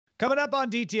Coming up on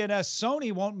DTNS,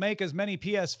 Sony won't make as many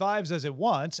PS5s as it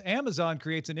wants. Amazon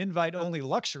creates an invite-only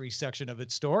luxury section of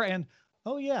its store. And,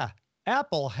 oh yeah,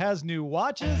 Apple has new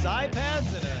watches,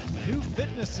 iPads, and a new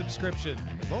fitness subscription,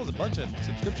 as well as a bunch of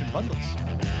subscription bundles.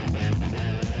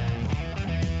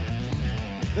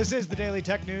 This is the Daily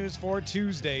Tech News for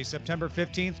Tuesday, September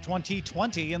 15th,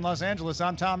 2020. In Los Angeles,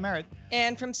 I'm Tom Merritt.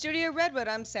 And from Studio Redwood,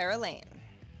 I'm Sarah Lane.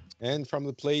 And from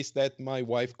the place that my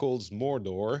wife calls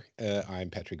Mordor,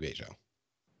 I'm Patrick Beja.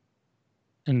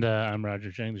 And I'm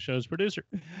Roger Chang, the show's producer.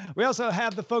 We also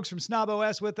have the folks from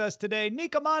SnobOS with us today.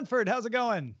 Nica Montford, how's it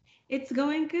going? It's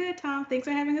going good, Tom. Thanks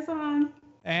for having us on.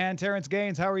 And Terrance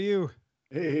Gaines, how are you?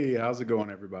 Hey, how's it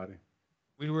going, everybody?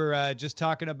 We were just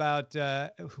talking about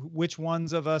which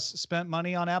ones of us spent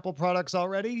money on Apple products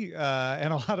already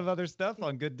and a lot of other stuff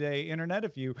on Good Day Internet.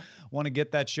 If you want to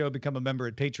get that show, become a member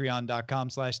at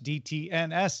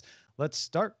patreon.com/DTNS. Let's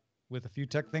start with a few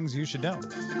tech things you should know.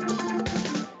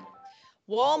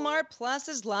 Walmart Plus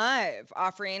is live,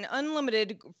 offering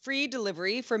unlimited free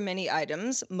delivery for many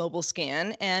items, mobile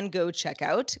scan and go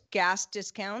checkout, gas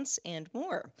discounts, and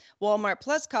more. Walmart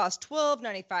Plus costs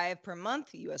 $12.95 per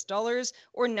month, US dollars,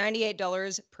 or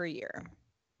 $98 per year.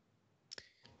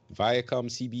 Viacom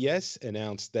CBS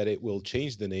announced that it will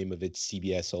change the name of its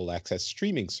CBS All Access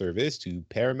streaming service to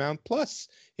Paramount Plus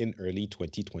in early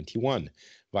 2021.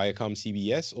 Viacom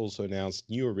CBS also announced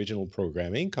new original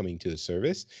programming coming to the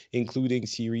service, including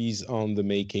series on the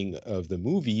making of the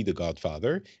movie The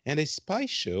Godfather and a spy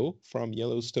show from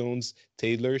Yellowstone's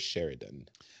Taylor Sheridan.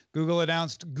 Google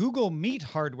announced Google Meet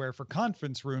hardware for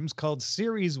conference rooms called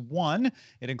Series 1.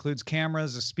 It includes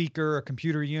cameras, a speaker, a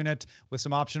computer unit, with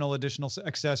some optional additional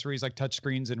accessories like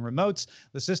touchscreens and remotes.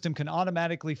 The system can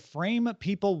automatically frame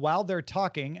people while they're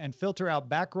talking and filter out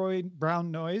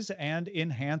background noise and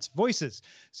enhance voices.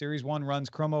 Series 1 runs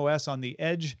Chrome OS on the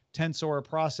Edge Tensor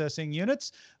processing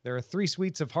units. There are 3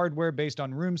 suites of hardware based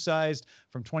on room size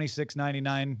from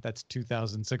 $2,699, that's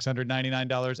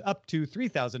 $2,699, up to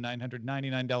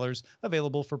 $3,999,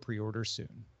 available for pre-order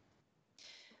soon.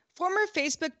 Former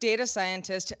Facebook data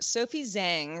scientist Sophie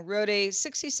Zhang wrote a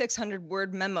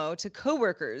 6,600-word memo to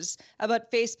coworkers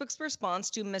about Facebook's response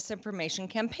to misinformation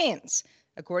campaigns.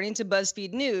 According to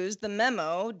BuzzFeed News, the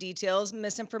memo details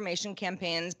misinformation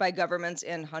campaigns by governments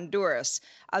in Honduras,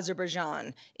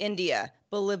 Azerbaijan, India,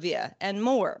 Bolivia, and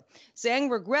more.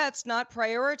 Zhang regrets not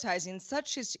prioritizing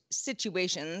such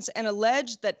situations and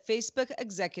alleged that Facebook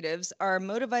executives are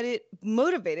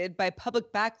motivated by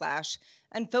public backlash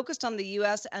and focused on the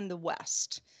U.S. and the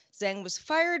West. Zhang was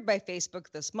fired by Facebook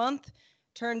this month,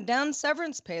 turned down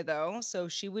severance pay, though, so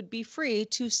she would be free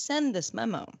to send this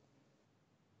memo.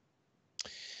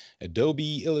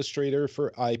 Adobe Illustrator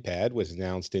for iPad was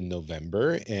announced in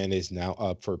November and is now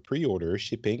up for pre-order,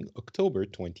 shipping October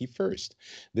 21st.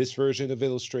 This version of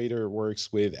Illustrator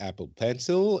works with Apple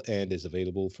Pencil and is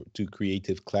available to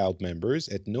Creative Cloud members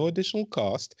at no additional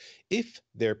cost if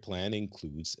their plan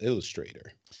includes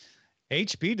Illustrator.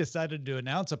 HP decided to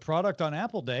announce a product on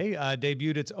Apple Day,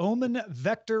 debuted its Omen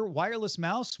Vector wireless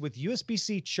mouse with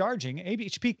USB-C charging.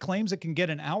 HP claims it can get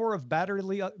an hour of battery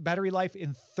life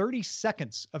in 30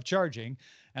 seconds of charging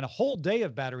and a whole day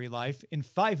of battery life in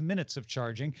 5 minutes of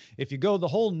charging. If you go the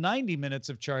whole 90 minutes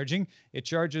of charging, it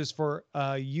charges for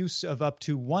use of up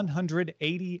to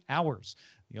 180 hours.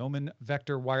 The Omen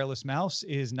Vector wireless mouse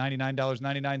is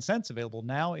 $99.99, available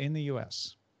now in the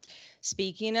U.S.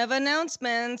 Speaking of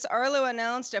announcements, Arlo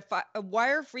announced a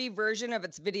wire-free version of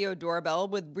its video doorbell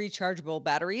with rechargeable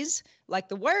batteries. Like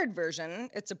the wired version,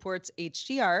 it supports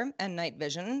HDR and night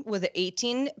vision with an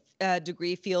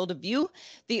 18-degree field of view.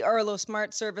 The Arlo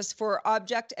Smart Service for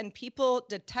Object and People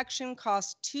Detection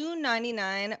costs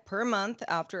 $2.99 per month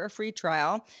after a free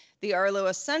trial. The Arlo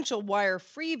Essential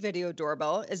wire-free video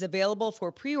doorbell is available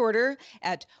for pre-order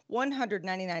at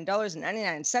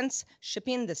 $199.99,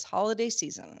 shipping this holiday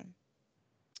season.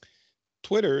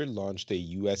 Twitter launched a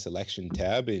U.S. election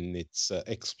tab in its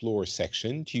Explore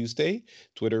section Tuesday.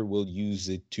 Twitter will use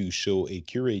it to show a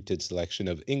curated selection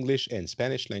of English and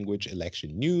Spanish language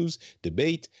election news,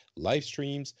 debate, live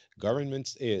streams,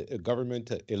 government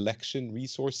election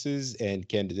resources, and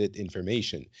candidate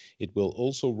information. It will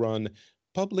also run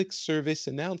public service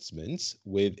announcements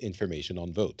with information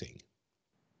on voting.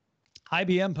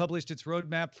 IBM published its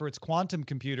roadmap for its quantum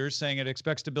computers, saying it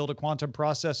expects to build a quantum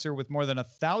processor with more than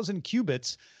 1,000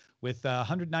 qubits with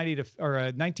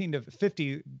 19 to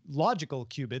 50 logical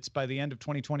qubits by the end of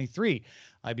 2023.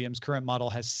 IBM's current model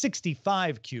has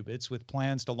 65 qubits, with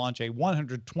plans to launch a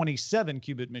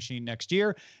 127-qubit machine next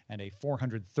year and a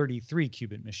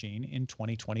 433-qubit machine in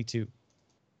 2022.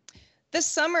 This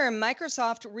summer,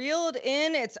 Microsoft reeled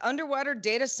in its underwater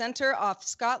data center off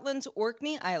Scotland's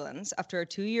Orkney Islands after a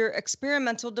 2-year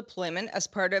experimental deployment as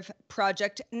part of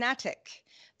Project Natick.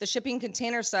 The shipping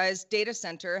container-sized data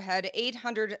center had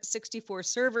 864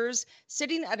 servers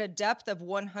sitting at a depth of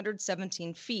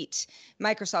 117 feet.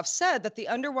 Microsoft said that the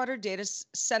underwater data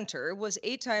center was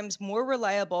 8 times more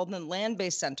reliable than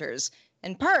land-based centers,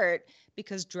 in part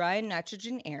because dry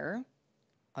nitrogen air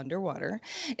underwater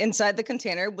inside the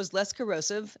container was less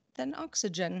corrosive than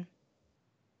oxygen.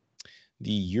 The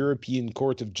European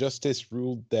Court of Justice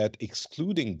ruled that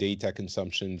excluding data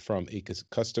consumption from a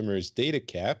customer's data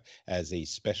cap as a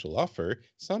special offer,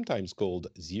 sometimes called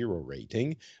zero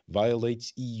rating,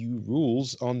 violates EU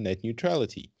rules on net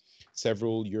neutrality.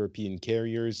 Several European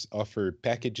carriers offer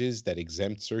packages that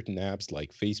exempt certain apps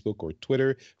like Facebook or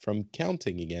Twitter from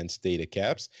counting against data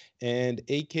caps, and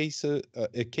a case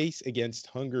against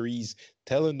Hungary's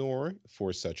Telenor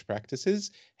for such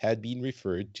practices had been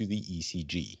referred to the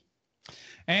ECJ.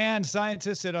 And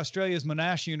scientists at Australia's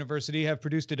Monash University have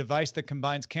produced a device that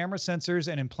combines camera sensors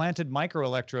and implanted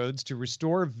microelectrodes to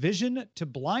restore vision to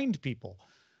blind people.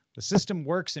 The system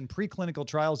works in preclinical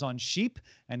trials on sheep,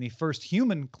 and the first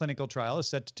human clinical trial is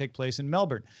set to take place in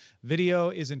Melbourne. Video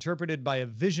is interpreted by a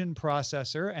vision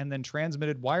processor and then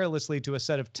transmitted wirelessly to a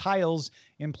set of tiles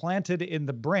implanted in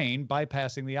the brain,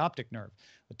 bypassing the optic nerve.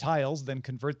 The tiles then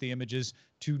convert the images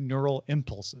to neural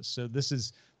impulses. So this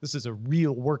is a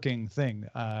real working thing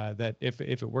that if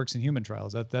it works in human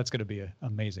trials, that's going to be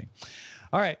amazing.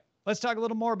 All right. Let's talk a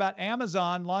little more about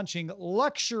Amazon launching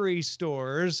luxury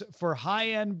stores for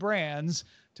high-end brands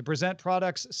to present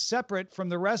products separate from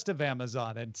the rest of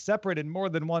Amazon and separate in more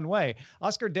than one way.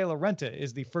 Oscar de la Renta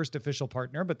is the first official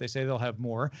partner, but they say they'll have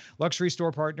more. Luxury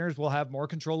store partners will have more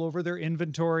control over their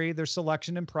inventory, their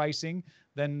selection and pricing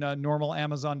than normal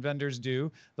Amazon vendors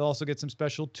do. They'll also get some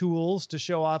special tools to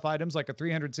show off items like a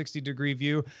 360-degree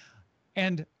view.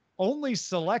 And only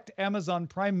select Amazon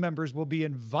Prime members will be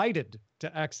invited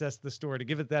to access the store to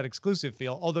give it that exclusive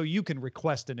feel, although you can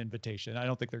request an invitation. I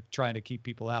don't think they're trying to keep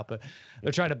people out, but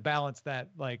they're trying to balance that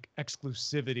like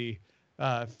exclusivity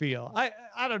feel.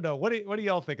 I don't know. What do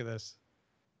y'all think of this?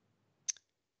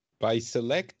 By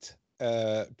select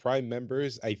Prime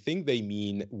members, I think they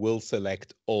mean we'll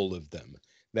select all of them.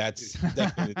 That's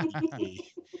definitely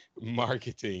a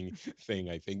marketing thing,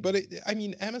 I think. But I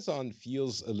mean, Amazon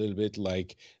feels a little bit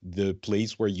like the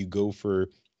place where you go for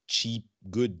cheap,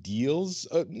 good deals.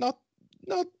 Not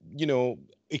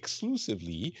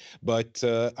exclusively, but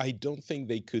I don't think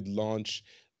they could launch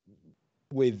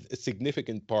with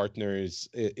significant partners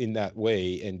in that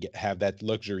way and have that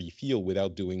luxury feel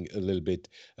without doing a little bit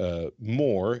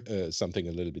more, something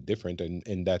a little bit different,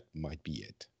 and that might be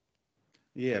it.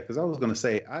 Yeah, because I was going to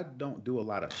say, I don't do a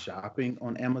lot of shopping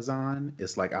on Amazon.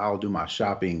 It's like I'll do my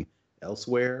shopping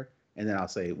elsewhere, and then I'll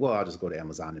say, well, I'll just go to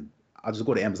Amazon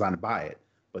and buy it.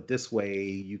 But this way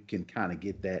you can kind of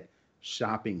get that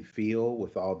shopping feel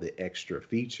with all the extra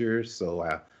features. So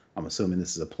I'm assuming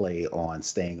this is a play on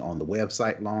staying on the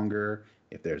website longer,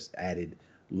 if there's added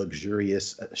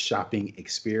luxurious shopping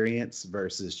experience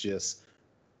versus just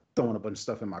throwing a bunch of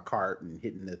stuff in my cart and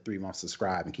hitting the 3-month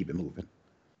subscribe and keep it moving.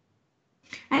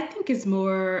 I think it's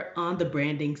more on the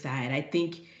branding side. I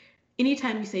think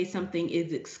anytime you say something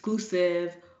is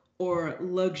exclusive or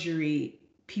luxury,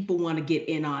 people want to get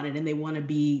in on it and they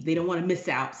don't want to miss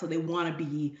out. So they want to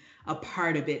be a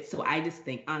part of it. So I just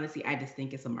think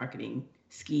it's a marketing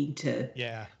scheme to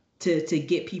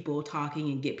get people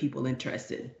talking and get people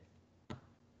interested.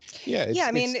 Yeah.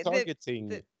 It's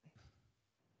targeting.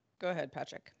 Go ahead,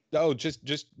 Patrick. Oh,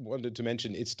 just wanted to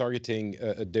mention it's targeting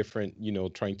a different,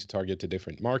 trying to target a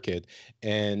different market,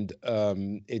 and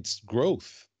it's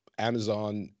growth.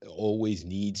 Amazon always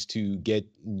needs to get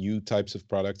new types of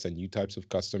products and new types of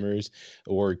customers,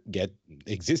 or get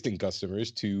existing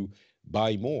customers to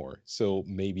buy more. So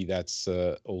maybe that's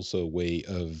also a way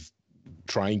of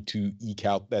trying to eke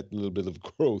out that little bit of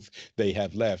growth they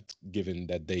have left, given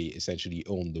that they essentially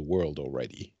own the world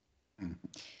already. Mm-hmm.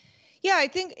 Yeah, I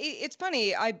think it's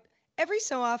funny. Every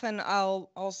so often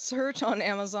I'll search on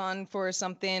Amazon for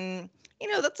something,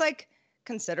 that's like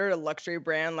considered a luxury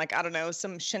brand, like, I don't know,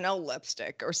 some Chanel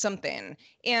lipstick or something,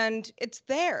 and it's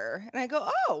there. And I go,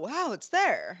 oh, wow, it's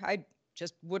there. I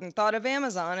just wouldn't thought of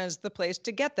Amazon as the place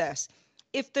to get this.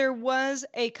 If there was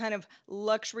a kind of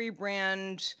luxury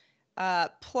brand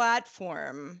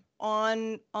platform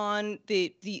on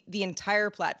the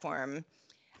entire platform,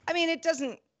 I mean, it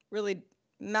doesn't really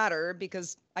matter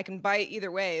because I can buy it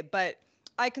either way, but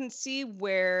I can see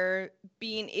where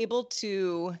being able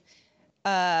to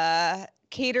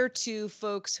cater to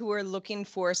folks who are looking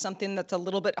for something that's a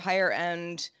little bit higher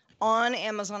end on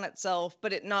Amazon itself,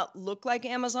 but it not look like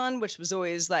Amazon, which was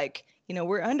always like,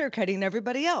 we're undercutting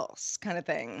everybody else kind of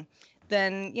thing,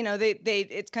 then,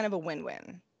 it's kind of a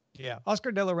win-win. Yeah.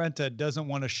 Oscar de la Renta doesn't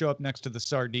want to show up next to the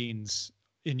sardines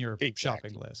in your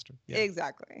shopping list. Yeah.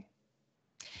 Exactly.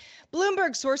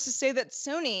 Bloomberg sources say that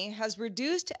Sony has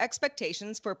reduced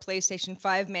expectations for PlayStation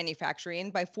 5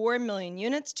 manufacturing by 4 million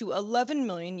units to 11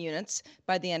 million units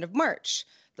by the end of March.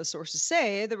 The sources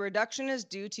say the reduction is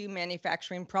due to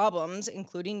manufacturing problems,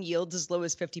 including yields as low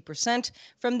as 50%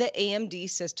 from the AMD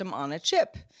system on a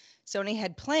chip. Sony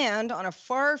had planned on a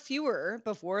far fewer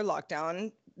before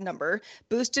lockdown number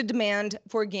boosted demand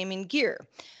for gaming gear.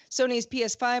 Sony's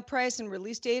PS5 price and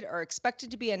release date are expected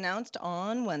to be announced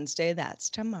on Wednesday. That's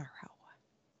tomorrow.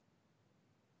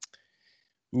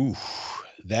 Ooh,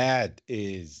 that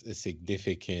is a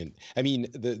significant. I mean,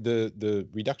 the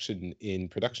reduction in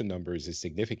production numbers is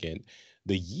significant.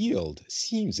 The yield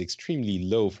seems extremely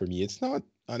low for me. It's not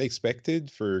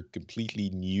unexpected for completely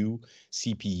new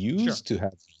CPUs to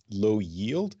have low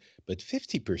yield, but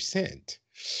 50%.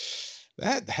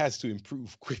 That has to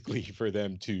improve quickly for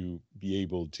them to be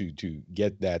able to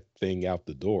get that thing out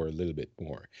the door a little bit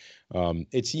more.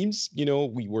 It seems,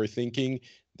 we were thinking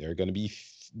there are going to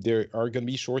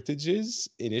be shortages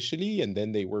initially, and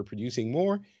then they were producing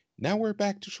more. Now we're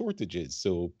back to shortages.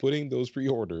 So putting those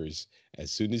pre-orders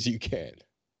as soon as you can.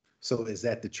 So is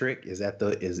that the trick? Is that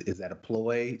a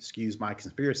ploy? Excuse my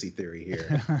conspiracy theory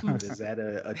here. Is that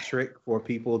a trick for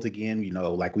people to, again,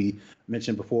 like we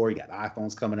mentioned before, you got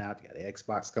iPhones coming out, you got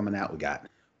Xbox coming out, we got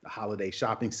the holiday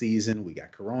shopping season, we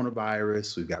got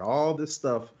coronavirus, we've got all this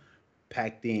stuff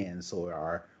packed in. So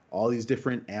are all these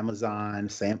different Amazon,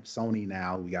 Sony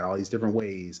now, we got all these different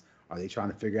ways. Are they trying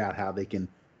to figure out how they can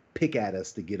pick at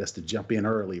us to get us to jump in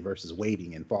early versus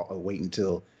waiting and wait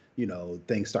until,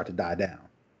 things start to die down?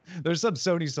 There's some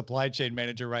Sony supply chain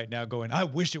manager right now going, I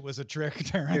wish it was a trick,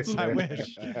 Terrance. I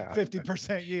wish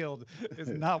 50% yield is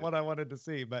not what I wanted to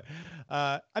see. But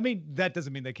I mean, that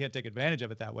doesn't mean they can't take advantage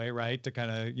of it that way, right? To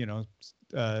kind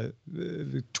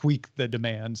of, tweak the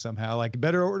demand somehow, like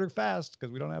better order fast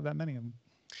because we don't have that many of them.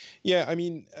 Yeah, I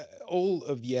mean, all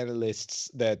of the analysts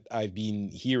that I've been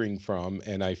hearing from,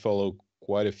 and I follow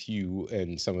quite a few,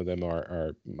 and some of them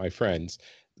are my friends,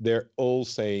 they're all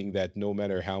saying that no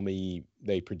matter how many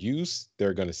they produce,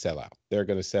 they're going to sell out. They're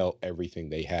going to sell everything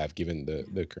they have, given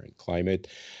the current climate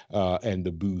and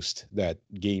the boost that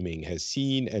gaming has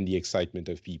seen and the excitement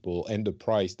of people and the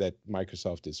price that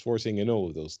Microsoft is forcing and all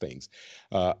of those things.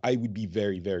 I would be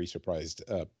very, very surprised.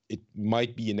 It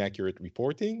might be inaccurate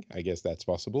reporting. I guess that's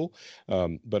possible.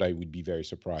 But I would be very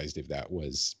surprised if that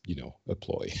was, a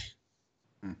ploy.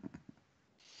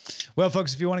 Well,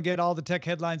 folks, if you want to get all the tech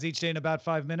headlines each day in about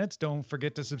 5 minutes, don't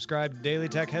forget to subscribe to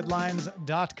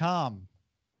dailytechheadlines.com.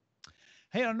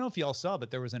 Hey, I don't know if y'all saw,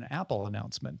 but there was an Apple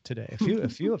announcement today. A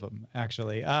few of them,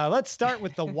 actually. Let's start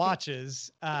with the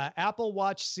watches. Apple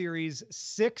Watch Series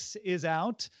 6 is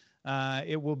out.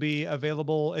 It will be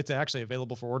available. It's actually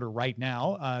available for order right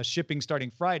now. Shipping starting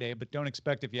Friday, but don't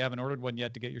expect, if you haven't ordered one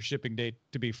yet, to get your shipping date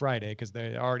to be Friday because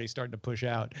they're already starting to push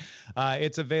out.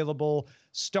 It's available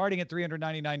starting at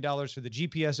 $399 for the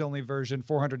GPS-only version,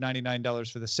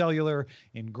 $499 for the cellular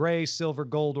in gray, silver,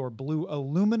 gold, or blue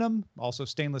aluminum. Also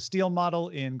stainless steel model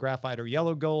in graphite or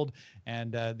yellow gold,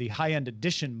 and the high-end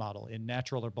edition model in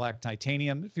natural or black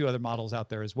titanium. A few other models out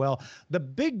there as well. The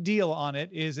big deal on it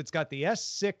is it's got the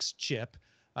S6 chip,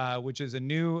 which is a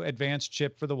new advanced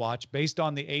chip for the watch based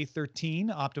on the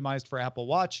A13, optimized for Apple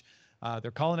Watch. They're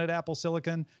calling it Apple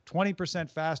Silicon, 20%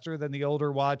 faster than the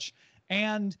older watch,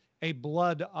 and a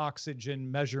blood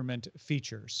oxygen measurement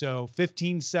feature. So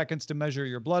 15 seconds to measure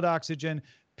your blood oxygen,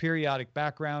 periodic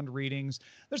background readings.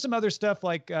 There's some other stuff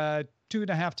like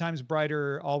 2.5 times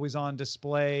brighter always on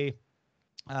display,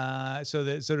 so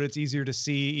that it's easier to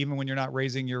see even when you're not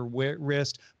raising your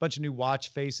wrist. A bunch of new watch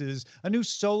faces, a new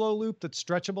solo loop that's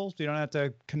stretchable, so you don't have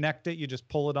to connect it. You just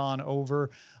pull it on over.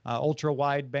 Ultra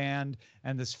wideband,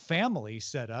 and this family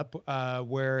setup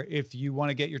where if you want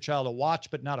to get your child a watch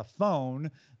but not a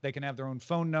phone, they can have their own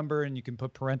phone number and you can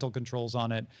put parental controls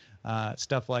on it,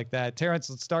 stuff like that. Terrance,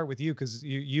 let's start with you because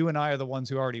you and I are the ones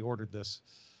who already ordered this.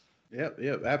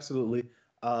 Yep, absolutely.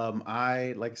 Like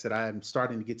I said, I'm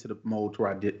starting to get to the mode where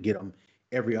I did get them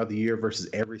every other year versus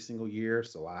every single year.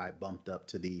 So I bumped up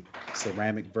to the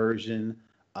ceramic version.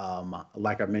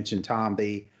 Like I mentioned, Tom,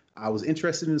 I was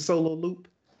interested in the solo loop,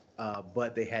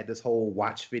 but they had this whole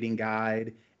watch fitting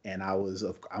guide, and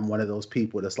I'm one of those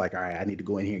people that's like, all right, I need to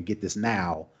go in here and get this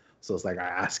now. So it's like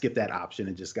I skipped that option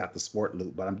and just got the sport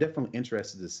loop. But I'm definitely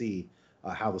interested to see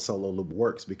how the solo loop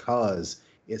works, because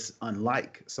it's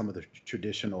unlike some of the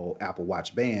traditional Apple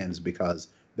Watch bands, because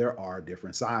there are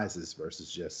different sizes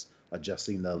versus just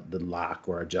adjusting the lock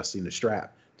or adjusting the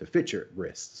strap to fit your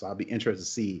wrist. So I'll be interested to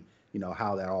see,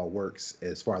 how that all works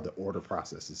as far as the order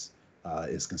process is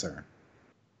concerned.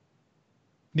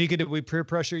 Nica, did we peer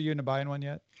pressure you into buying one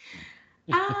yet?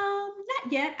 Not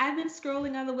yet. I've been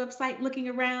scrolling on the website, looking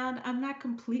around. I'm not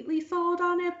completely sold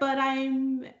on it, but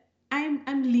I'm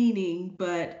leaning,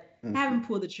 but I haven't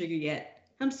pulled the trigger yet.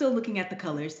 I'm still looking at the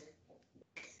colors.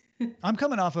 I'm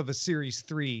coming off of a Series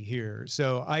 3 here,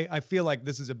 so I feel like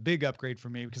this is a big upgrade for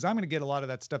me, because I'm going to get a lot of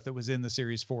that stuff that was in the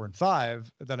Series 4 and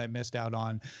 5 that I missed out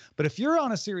on. But if you're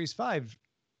on a Series 5,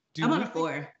 I'm on a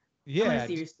 4. Yeah, I'm on a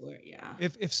Series 4. Yeah.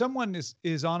 If someone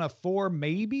is on a 4,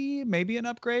 maybe an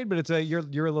upgrade, but it's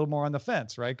you're a little more on the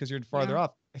fence, right? Because you're farther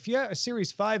off. If you have a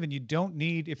Series 5 and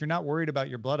if you're not worried about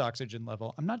your blood oxygen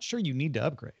level, I'm not sure you need to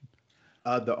upgrade.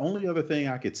 The only other thing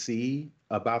I could see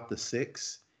about the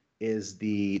 6 is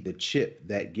the chip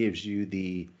that gives you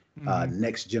the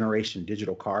next generation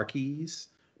digital car keys.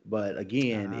 But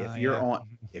again, if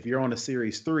you're on a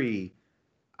Series 3,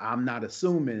 I'm not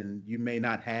assuming you may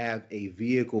not have a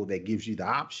vehicle that gives you the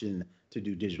option to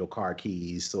do digital car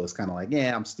keys. So it's kind of like,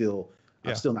 I'm still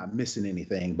not missing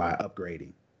anything by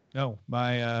upgrading. No,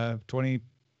 my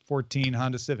 2014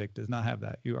 Honda Civic does not have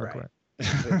that. You are correct.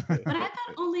 But I thought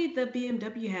only the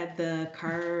BMW had the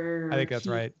car. I think that's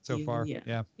right so far.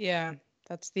 Yeah.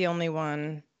 That's the only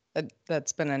one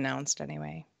that's been announced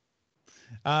anyway.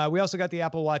 We also got the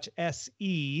Apple Watch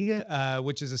SE,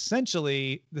 which is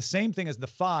essentially the same thing as the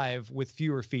 5 with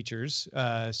fewer features.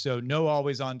 So no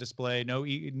always-on display, no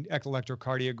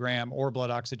electrocardiogram or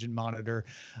blood oxygen monitor.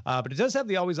 But it does have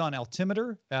the always-on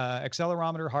altimeter,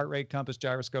 accelerometer, heart rate, compass,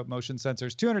 gyroscope, motion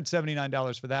sensors.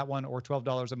 $279 for that one, or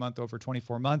 $12 a month over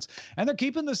 24 months. And they're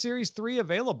keeping the Series 3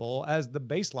 available as the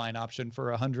baseline option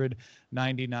for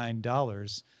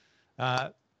 $199.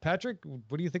 Patrick,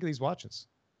 what do you think of these watches?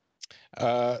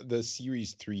 The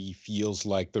Series 3 feels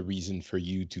like the reason for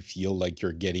you to feel like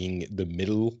you're getting the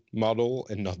middle model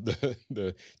and not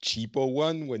the cheaper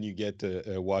one when you get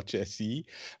a Watch SE.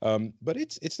 But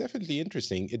it's definitely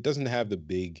interesting. It doesn't have the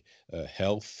big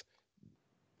health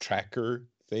tracker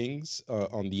things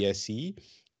on the SE.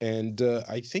 And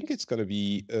I think it's going to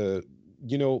be,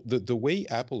 the way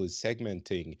Apple is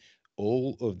segmenting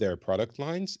all of their product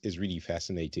lines is really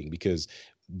fascinating, because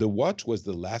the watch was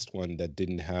the last one that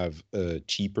didn't have a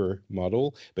cheaper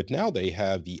model, but now they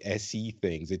have the SE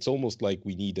things. It's almost like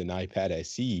we need an iPad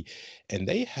SE, and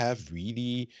they have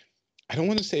really, I don't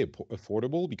want to say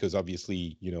affordable, because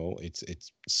obviously,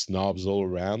 it's snobs all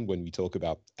around when we talk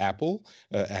about Apple,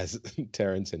 as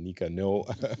Terrance and Nica know,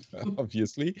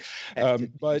 obviously.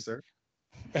 But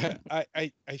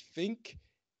I think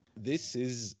this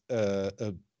is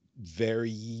a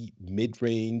very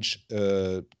mid-range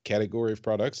category of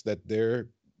products that they're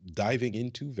diving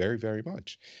into very, very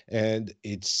much. And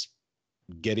it's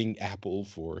getting Apple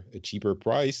for a cheaper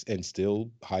price and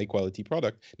still high quality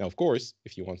product. Now, of course,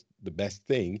 if you want the best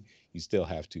thing, you still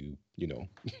have to,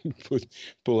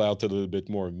 pull out a little bit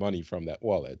more money from that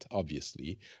wallet,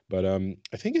 obviously. But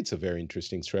I think it's a very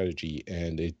interesting strategy,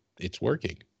 and it's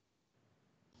working.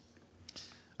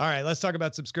 All right, let's talk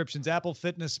about subscriptions. Apple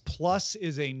Fitness Plus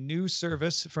is a new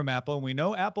service from Apple, and we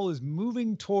know Apple is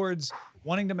moving towards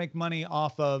wanting to make money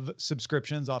off of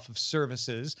subscriptions, off of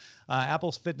services.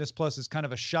 Apple's Fitness Plus is kind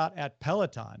of a shot at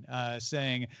Peloton,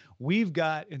 saying we've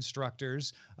got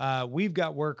instructors, we've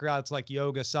got workouts like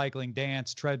yoga, cycling,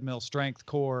 dance, treadmill, strength,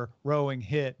 core, rowing,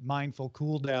 HIIT, mindful,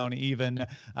 cool down even,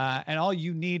 and all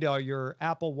you need are your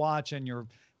Apple Watch and your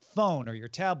phone or your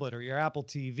tablet or your Apple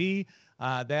TV.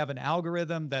 They have an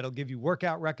algorithm that'll give you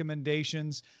workout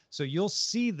recommendations. So you'll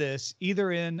see this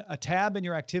either in a tab in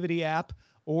your activity app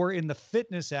or in the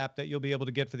fitness app that you'll be able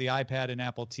to get for the iPad and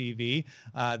Apple TV.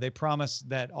 They promise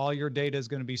that all your data is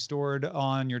going to be stored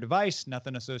on your device,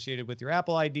 nothing associated with your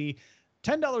Apple ID.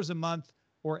 $10 a month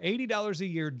or $80 a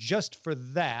year just for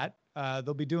that.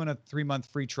 They'll be doing a 3-month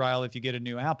free trial if you get a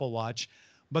new Apple Watch.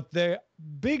 But the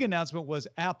big announcement was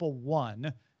Apple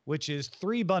One, which is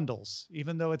 3 bundles,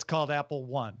 even though it's called Apple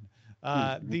One.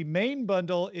 The main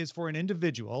bundle is for an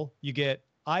individual. You get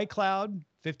iCloud,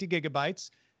 50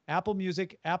 gigabytes, Apple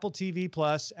Music, Apple TV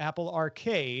Plus, Apple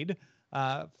Arcade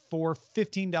for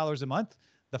 $15 a month.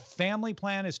 The family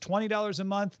plan is $20 a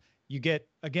month. You get,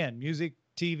 again, music,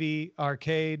 TV,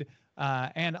 arcade,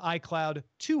 and iCloud,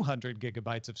 200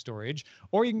 gigabytes of storage.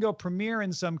 Or you can go Premier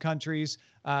in some countries.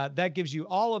 That gives you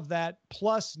all of that,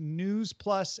 plus News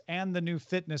Plus and the new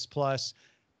Fitness Plus,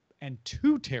 and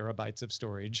 2 terabytes of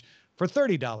storage for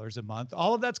 $30 a month.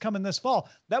 All of that's coming this fall.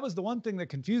 That was the one thing that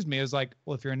confused me, is like,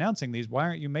 well, if you're announcing these, why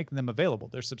aren't you making them available?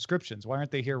 They're subscriptions. Why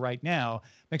aren't they here right now?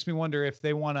 Makes me wonder if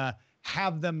they want to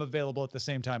have them available at the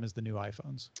same time as the new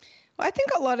iPhones. Well, I think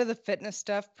a lot of the fitness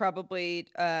stuff probably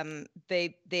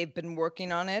they've been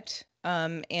working on it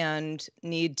and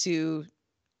need to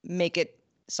make it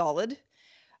solid.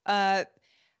 I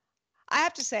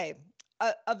have to say,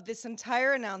 of this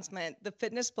entire announcement, the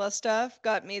Fitness Plus stuff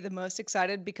got me the most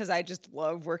excited because I just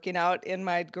love working out in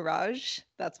my garage.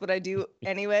 That's what I do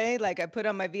anyway. Like, I put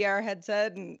on my VR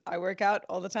headset and I work out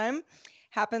all the time.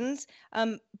 Happens.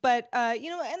 But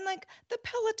and like the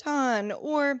Peloton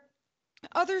or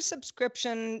other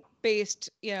subscription-based,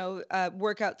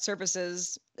 workout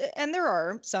services, and there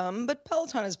are some, but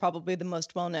Peloton is probably the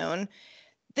most well-known.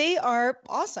 They are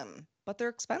awesome, but they're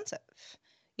expensive.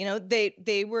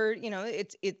 They were,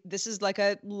 this is like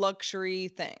a luxury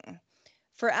thing.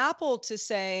 For Apple to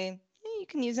say, you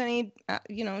can use any,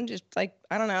 just like,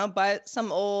 I don't know, buy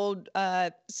some old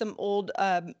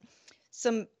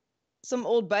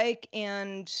bike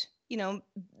and,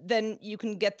 then you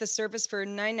can get the service for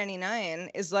 $9.99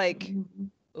 is like,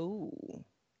 oh,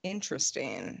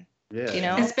 interesting.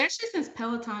 Yeah. Especially since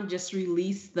Peloton just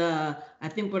released I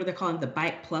think, what are they calling, the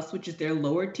Bike Plus, which is their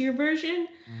lower tier version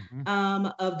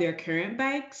of their current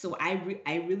bike. So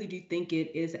I really do think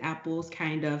it is Apple's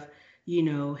kind of,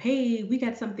 hey, we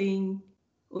got something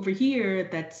over here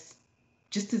that's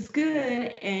just as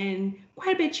good and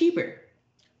quite a bit cheaper.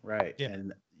 Right. Yeah.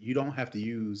 And you don't have to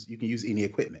you can use any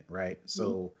equipment, right?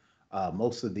 So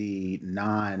most of the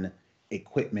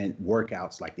non-equipment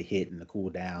workouts, like the HIIT and the cool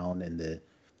down and the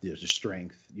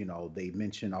strength, they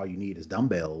mention all you need is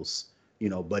dumbbells,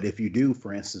 but if you do,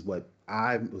 for instance, what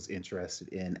I was interested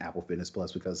in Apple Fitness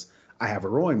Plus, because I have a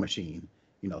rowing machine,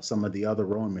 some of the other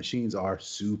rowing machines are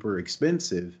super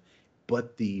expensive,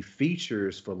 but the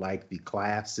features for like the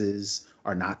classes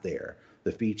are not there.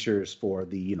 The features for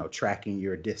the, tracking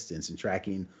your distance and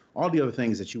tracking all the other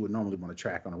things that you would normally want to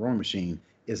track on a rowing machine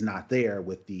is not there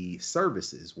with the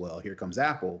services. Well, here comes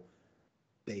Apple.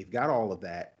 They've got all of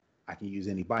that. I can use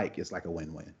any bike. It's like a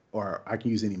win-win. Or I can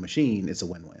use any machine. It's a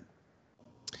win-win.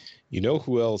 You know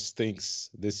who else thinks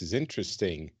this is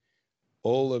interesting?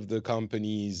 All of the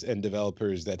companies and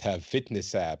developers that have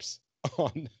fitness apps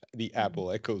on the Apple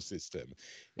ecosystem.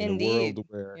 Indeed. A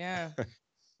world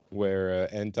where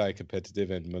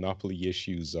anti-competitive and monopoly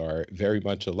issues are very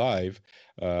much alive,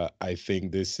 I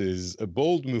think this is a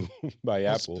bold move by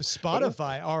Apple.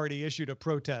 Spotify already issued a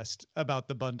protest about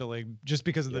the bundling just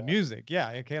because of the music. Yeah,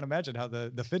 I can't imagine how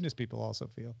the fitness people also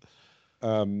feel.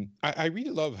 I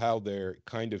really love how they're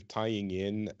kind of tying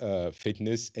in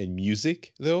fitness and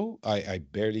music, though. I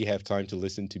barely have time to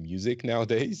listen to music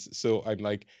nowadays, so I'm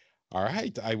like, all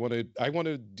right, I want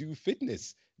to do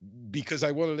fitness because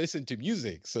I want to listen to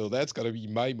music. So that's got to be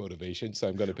my motivation. So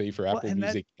I'm going to pay for Apple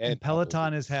Music. And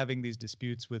Peloton is having these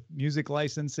disputes with music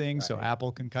licensing. Right. So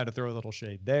Apple can kind of throw a little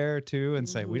shade there too and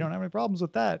say, we don't have any problems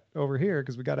with that over here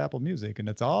because we got Apple Music and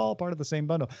it's all part of the same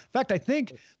bundle. In fact, I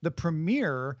think the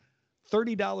Premier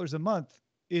 $30 a month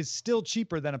is still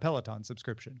cheaper than a Peloton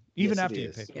subscription, even after you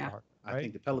pay for the hardware. Right? I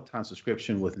think the Peloton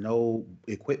subscription with no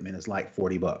equipment is like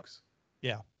 $40.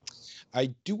 Yeah. I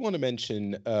do want to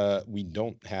mention we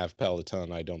don't have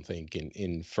Peloton, I don't think,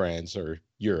 in France or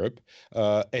Europe.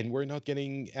 And we're not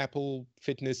getting Apple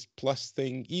Fitness Plus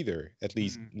thing either, at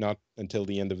least not until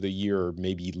the end of the year or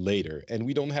maybe later. And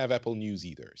we don't have Apple News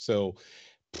either. So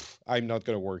I'm not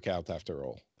going to work out after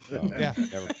all. Yeah.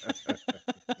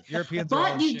 Europeans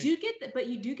but you do get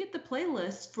the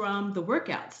playlist from the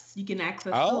workouts. You can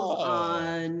access those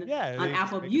on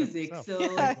Apple Music. So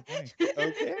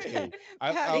okay,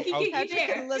 you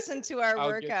can listen to our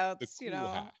workouts.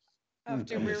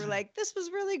 After we were like, this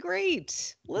was really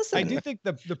great. Listen, I do think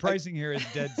the pricing here is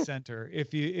dead center.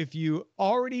 If you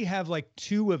already have like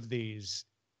 2 of these,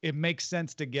 it makes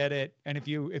sense to get it. And if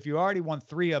you already want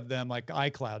 3 of them, like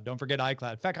iCloud, don't forget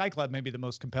iCloud. In fact, iCloud may be the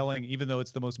most compelling, even though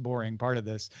it's the most boring part of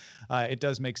this. It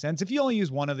does make sense. If you only use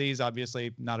 1 of these,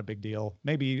 obviously not a big deal.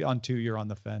 Maybe on 2, you're on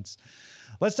the fence.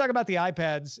 Let's talk about the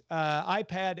iPads.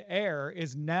 iPad Air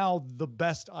is now the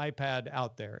best iPad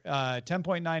out there.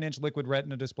 10.9-inch liquid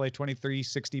retina display,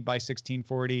 2360 by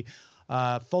 1640,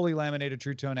 fully laminated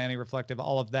True Tone, anti-reflective,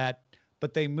 all of that.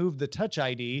 But they moved the Touch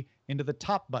ID into the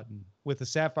top button with a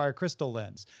sapphire crystal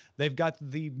lens. They've got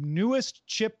the newest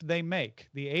chip they make,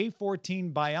 the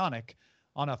A14 Bionic,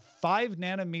 on a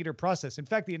 5-nanometer process. In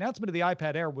fact, the announcement of the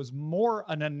iPad Air was more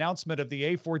an announcement of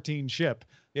the A14 chip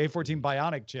the A14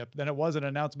 Bionic chip than it was an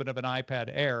announcement of an iPad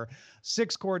Air.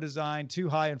 6-core design, 2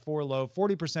 high and 4 low,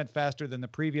 40% faster than the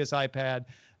previous iPad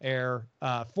Air,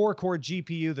 4-core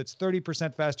GPU that's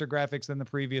 30% faster graphics than the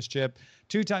previous chip,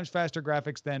 2 times faster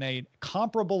graphics than a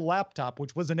comparable laptop,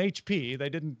 which was an HP. They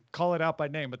didn't call it out by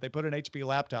name, but they put an HP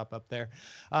laptop up there.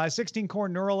 16-core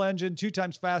neural engine, 2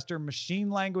 times faster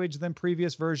machine language than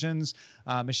previous versions,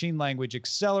 machine language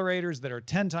accelerators that are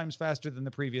 10 times faster than the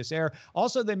previous Air.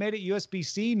 Also, they made it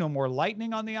USB-C, no more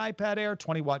Lightning on the iPad Air,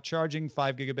 20-watt charging,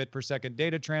 5 gigabit per second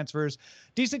data transfers,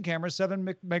 decent camera,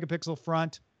 7 megapixel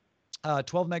front,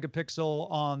 12 megapixel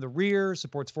on the rear,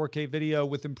 supports 4K video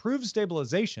with improved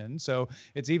stabilization, so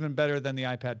it's even better than the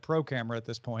iPad Pro camera at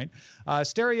this point.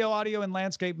 Stereo audio in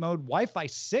landscape mode, Wi-Fi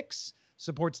 6,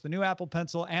 supports the new Apple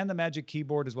Pencil and the Magic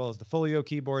Keyboard, as well as the Folio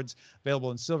keyboards, available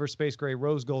in silver, space gray,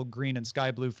 rose gold, green, and sky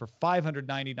blue for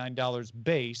 $599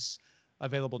 base.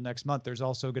 Available next month. There's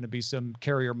also going to be some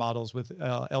carrier models with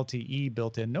LTE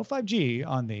built in. No 5G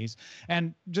on these.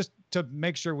 And just to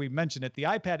make sure we mention it, the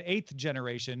iPad 8th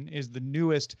generation is the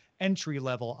newest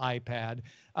entry-level iPad.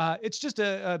 It's just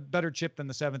a better chip than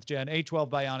the 7th gen. A12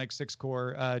 Bionic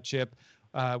 6-core chip.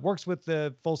 Works with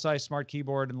the full-size Smart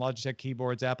Keyboard and Logitech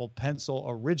keyboards, Apple Pencil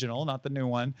Original, not the new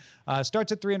one.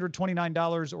 Starts at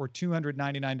 $329 or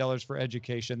 $299 for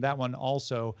education. That one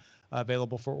also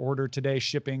available for order today,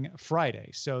 shipping Friday.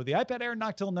 So the iPad Air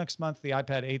not till next month, the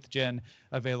iPad 8th gen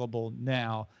available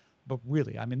now. But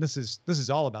really, I mean, this is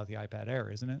all about the iPad Air,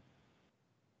 isn't it?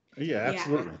 Yeah,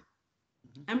 absolutely.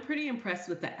 I'm pretty impressed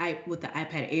with the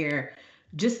iPad Air.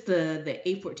 Just the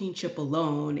A14 chip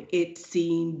alone, it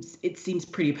seems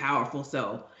pretty powerful.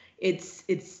 So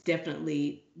it's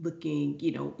definitely looking,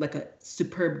 like a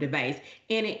superb device,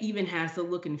 and it even has the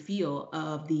look and feel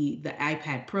of the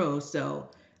iPad Pro. So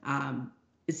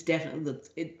it's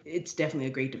definitely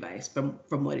a great device from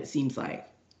what it seems like.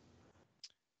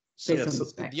 So the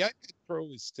iPad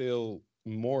Pro is still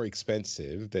more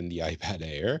expensive than the iPad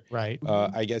Air. Right.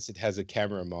 I guess it has a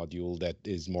camera module that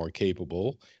is more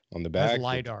capable on the back. Has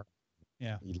LiDAR.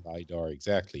 Yeah. LiDAR,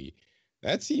 exactly.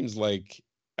 That seems like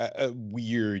a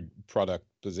weird product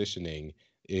positioning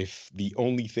if the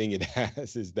only thing it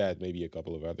has is that, maybe a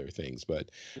couple of other things.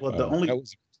 But the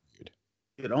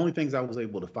only things I was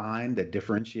able to find that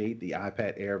differentiate the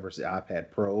iPad Air versus the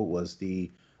iPad Pro was the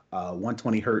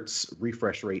 120 hertz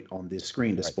refresh rate on this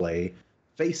screen display,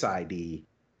 Face ID,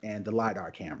 and the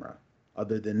LiDAR camera.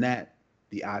 Other than that,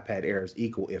 the iPad Air is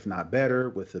equal, if not better,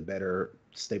 with the better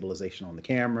stabilization on the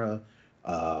camera,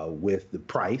 with the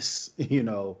price,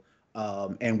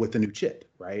 and with the new chip,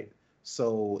 right?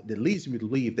 So that leads me to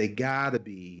believe they gotta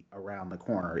be around the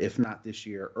corner, if not this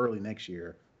year, early next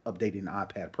year, updating the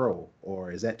iPad Pro.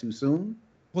 Or is that too soon?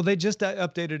 Well, they just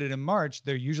updated it in March.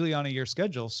 They're usually on a year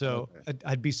schedule, so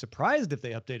I'd be surprised if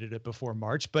they updated it before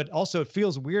March. But also, it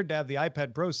feels weird to have the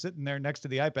iPad Pro sitting there next to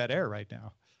the iPad Air right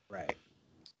now. Right.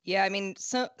 Yeah, I mean,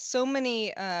 so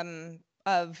many of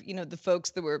the folks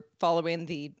that were following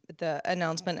the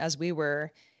announcement as we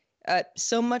were,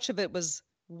 so much of it was,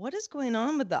 what is going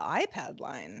on with the iPad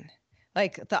line?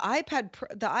 Like the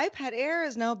iPad Air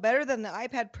is now better than the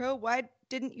iPad Pro. Why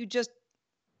didn't you just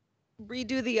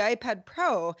redo the iPad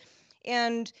Pro?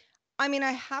 And I mean,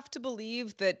 I have to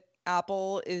believe that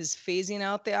Apple is phasing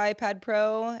out the iPad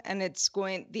Pro, and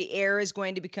the Air is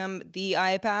going to become the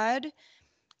iPad,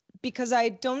 because I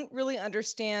don't really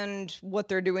understand what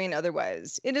they're doing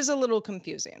otherwise. It is a little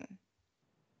confusing.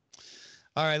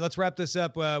 All right, let's wrap this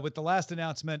up with the last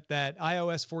announcement that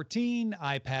iOS 14,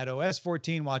 iPadOS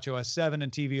 14, watchOS 7,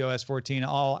 and tvOS 14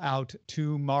 all out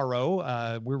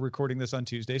tomorrow. We're recording this on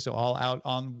Tuesday, so all out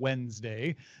on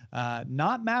Wednesday.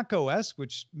 Not macOS,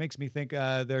 which makes me think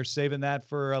they're saving that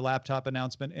for a laptop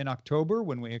announcement in October,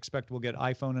 when we expect we'll get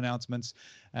iPhone announcements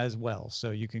as well.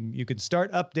 So you can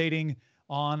start updating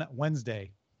on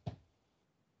Wednesday.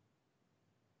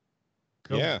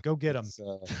 Go get them.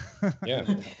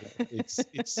 It's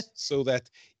so that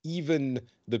even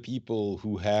the people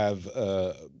who have,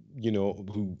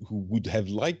 who would have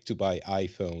liked to buy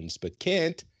iPhones but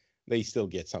can't, they still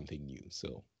get something new.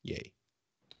 So yay.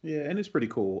 Yeah, and it's pretty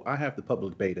cool. I have the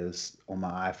public betas on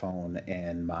my iPhone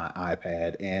and my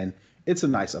iPad, and it's a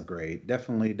nice upgrade.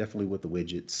 Definitely with the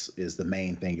widgets is the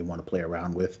main thing you want to play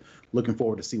around with. Looking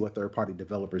forward to see what third-party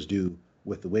developers do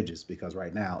with the widgets, because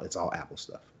right now it's all Apple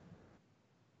stuff.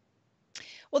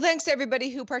 Well, thanks to everybody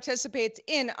who participates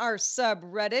in our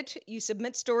subreddit. You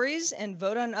submit stories and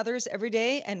vote on others every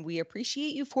day, and we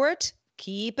appreciate you for it.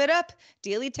 Keep it up.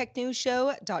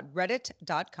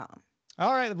 dailytechnewsshow.reddit.com.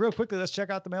 All right, real quickly, let's check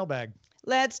out the mailbag.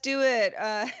 Let's do it.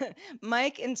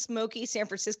 Mike in Smoky, San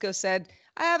Francisco said,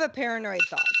 I have a paranoid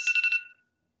thoughts.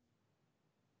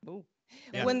 Ooh.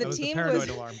 Yeah, When the that was team paranoid was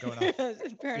alarm going off.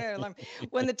 paranoid alarm.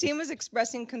 When the team was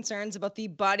expressing concerns about the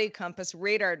body compass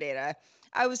radar data,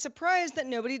 I was surprised that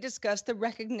nobody discussed the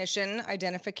recognition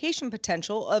identification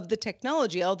potential of the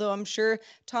technology, although I'm sure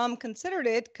Tom considered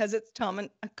it because it's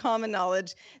common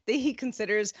knowledge that he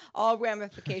considers all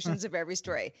ramifications of every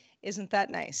story. Isn't that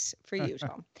nice for you,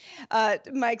 Tom?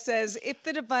 Mike says, if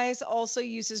the device also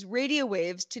uses radio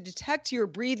waves to detect your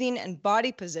breathing and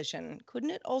body position,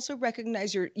 couldn't it also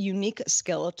recognize your unique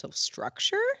skeletal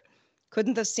structure?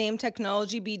 Couldn't the same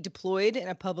technology be deployed in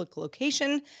a public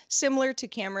location, similar to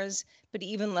cameras, but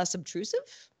even less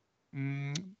obtrusive?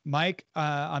 Mike,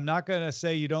 I'm not going to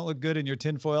say you don't look good in your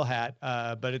tinfoil hat,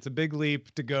 but it's a big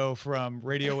leap to go from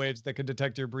radio waves that can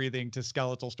detect your breathing to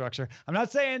skeletal structure. I'm not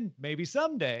saying maybe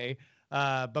someday,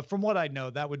 but from what I know,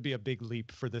 that would be a big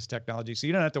leap for this technology. So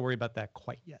you don't have to worry about that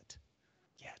quite yet.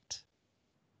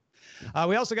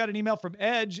 We also got an email from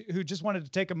Edge, who just wanted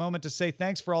to take a moment to say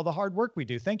thanks for all the hard work we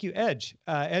do. Thank you, Edge.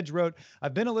 Edge wrote,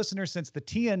 I've been a listener since the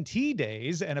TNT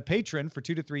days and a patron for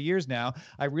 2 to 3 years now.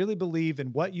 I really believe in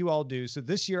what you all do. So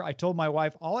this year I told my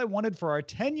wife all I wanted for our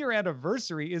 10-year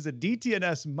anniversary is a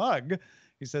DTNS mug.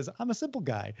 He says, I'm a simple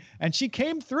guy. And she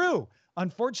came through.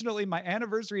 Unfortunately, my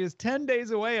anniversary is 10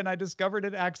 days away and I discovered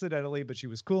it accidentally, but she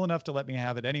was cool enough to let me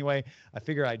have it anyway. I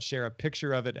figure I'd share a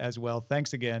picture of it as well.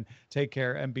 Thanks again. Take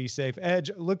care and be safe. Edge,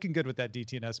 looking good with that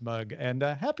DTNS mug, and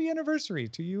happy anniversary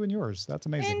to you and yours. That's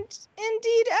amazing. And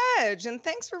indeed, Edge, and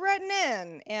thanks for writing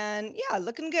in. And yeah,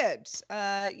 looking good.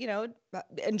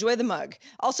 Enjoy the mug.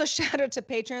 Also, shout out to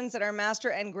patrons at our master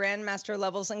and grandmaster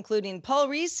levels, including Paul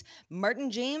Reese, Martin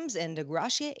James, and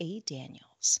DeGracia A.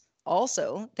 Daniels.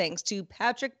 Also, thanks to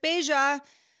Patrick Beja.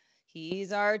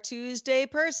 He's our Tuesday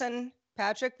person.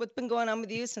 Patrick, what's been going on with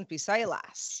you since we saw you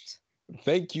last?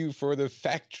 Thank you for the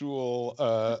factual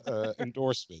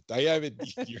endorsement. I have it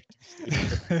here.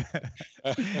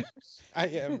 I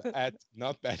am at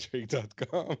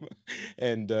notpatrick.com,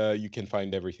 and you can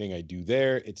find everything I do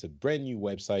there. It's a brand new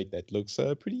website that looks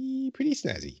pretty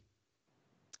snazzy.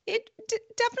 It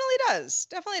definitely does.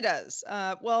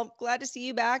 Well, glad to see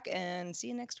you back and see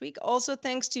you next week. Also,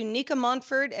 thanks to Nica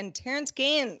Montford and Terrance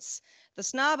Gaines, the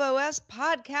SnobOS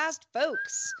podcast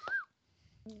folks.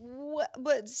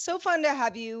 But it's so fun to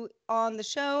have you on the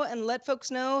show and let folks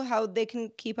know how they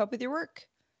can keep up with your work.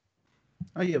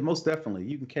 Oh, yeah, most definitely.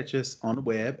 You can catch us on the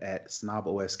web at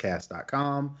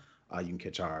snoboscast.com. You can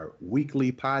catch our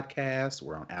weekly podcast.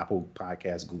 We're on Apple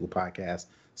Podcasts, Google Podcasts,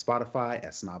 Spotify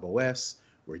at SnobOS.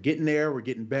 We're getting there. We're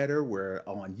getting better. We're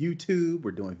on YouTube. We're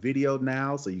doing video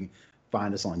now. So you can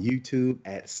find us on YouTube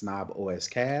at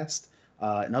SnobOScast.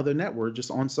 And other than that, we're just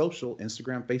on social,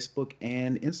 Instagram, Facebook,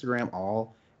 and Instagram,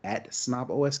 all at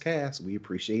SnobOScast. We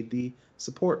appreciate the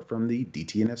support from the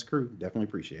DTNS crew. Definitely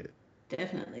appreciate it.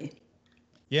 Definitely.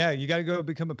 Yeah, you got to go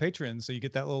become a patron so you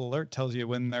get that little alert, tells you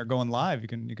when they're going live. You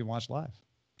can watch live.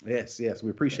 Yes, we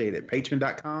appreciate it.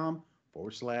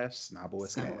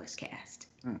 Patreon.com/SnobOScast.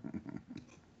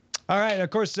 All right. Of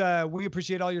course, we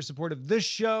appreciate all your support of this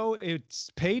show. It's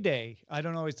payday. I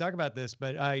don't always talk about this,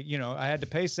 but I had to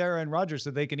pay Sarah and Roger so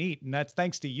they can eat. And that's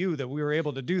thanks to you that we were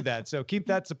able to do that. So keep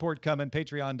that support coming.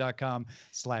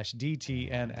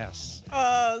 Patreon.com/DTNS.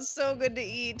 Oh, so good to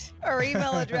eat. Our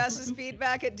email address is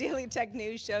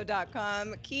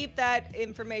feedback@dailytechnewsshow.com. Keep that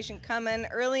information coming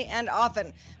early and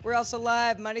often. We're also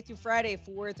live Monday through Friday,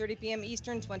 4:30 p.m.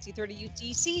 Eastern, 2030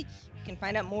 UTC. You can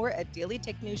find out more at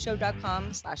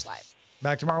dailytechnewsshow.com/live.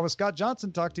 Back tomorrow with Scott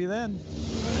Johnson. Talk to you then.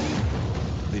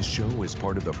 This show is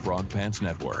part of the Frog Pants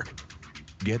Network.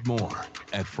 Get more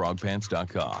at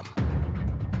frogpants.com.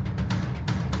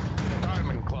 The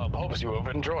Diamond Club hopes you have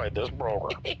enjoyed this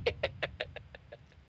program.